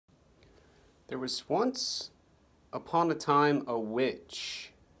There was once upon a time a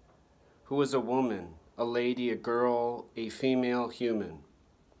witch who was a woman, a lady, a girl, a female human.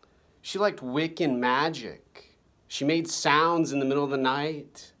 She liked Wiccan magic. She made sounds in the middle of the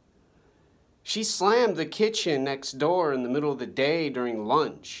night. She slammed the kitchen next door in the middle of the day during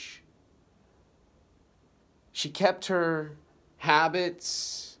lunch. She kept her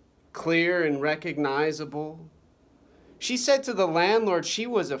habits clear and recognizable. She said to the landlord she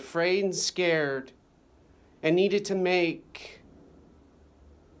was afraid and scared and needed to make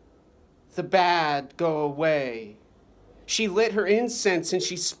the bad go away. She lit her incense and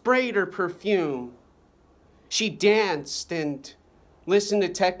she sprayed her perfume. She danced and listened to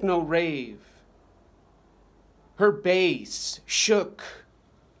techno rave. Her bass shook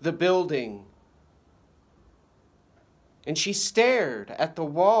the building. And she stared at the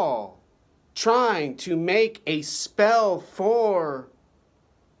wall, trying to make a spell for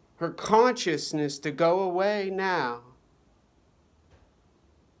her consciousness to go away now.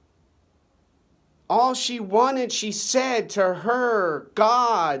 All she wanted, she said to her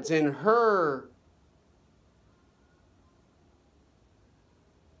gods and her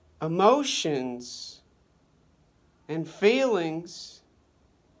emotions and feelings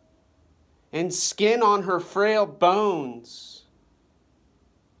and skin on her frail bones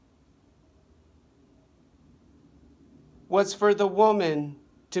was for the woman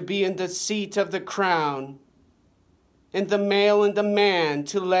to be in the seat of the crown, and the male and the man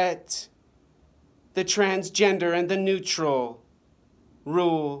to let the transgender and the neutral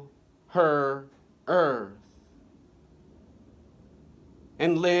rule her earth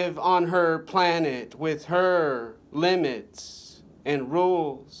and live on her planet with her limits and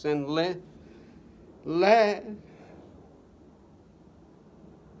rules, and let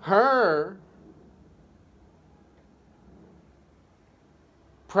her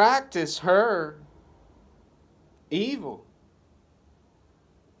practice her evil.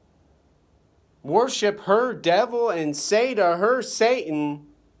 Worship her devil and say to her Satan,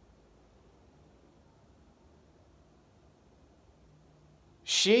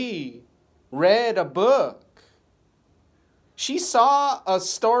 she read a book. She saw a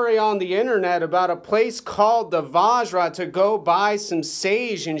story on the internet about a place called the Vajra to go buy some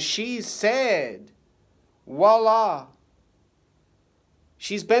sage, and she said, voila.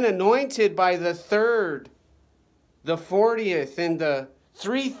 She's been anointed by the 3rd, the 40th, and the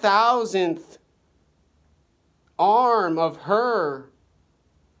 3,000th arm of her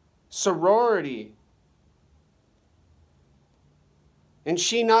sorority. And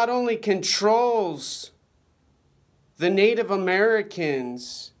she not only controls the Native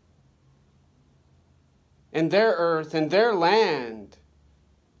Americans and their earth and their land,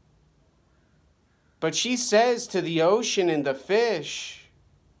 but she says to the ocean and the fish,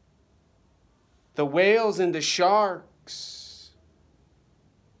 the whales and the sharks,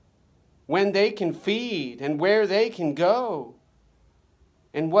 when they can feed and where they can go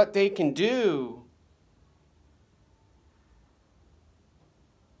and what they can do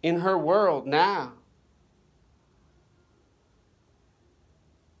in her world now.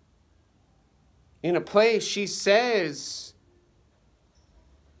 In a place, she says,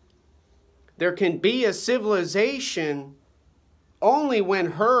 there can be a civilization only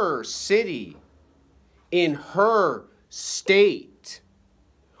when her city, in her state,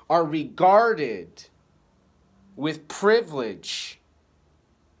 are regarded with privilege.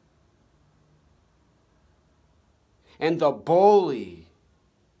 And the bully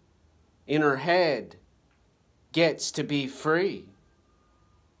in her head gets to be free.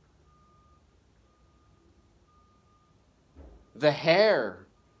 The hair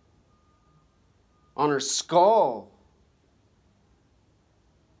on her skull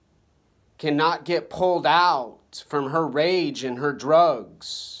cannot get pulled out from her rage and her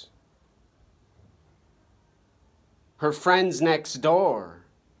drugs. Her friends next door,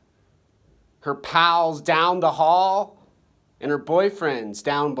 her pals down the hall, and her boyfriends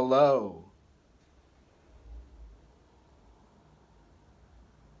down below.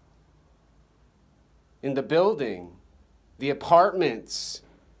 In the building, the apartments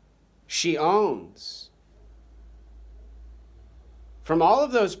she owns. From all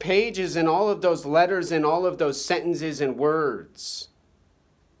of those pages and all of those letters and all of those sentences and words,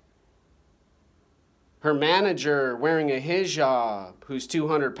 her manager wearing a hijab who's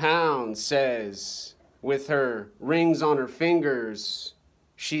 200 pounds says, with her rings on her fingers,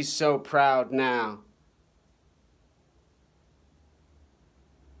 she's so proud now.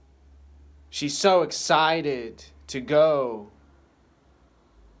 She's so excited to go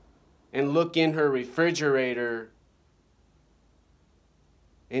and look in her refrigerator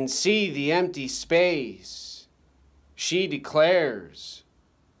and see the empty space. She declares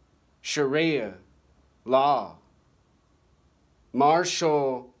Sharia law,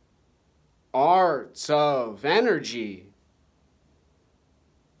 martial arts of energy,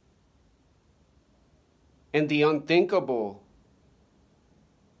 and the unthinkable,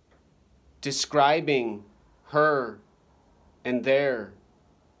 describing her and their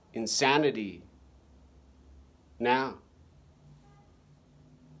insanity now.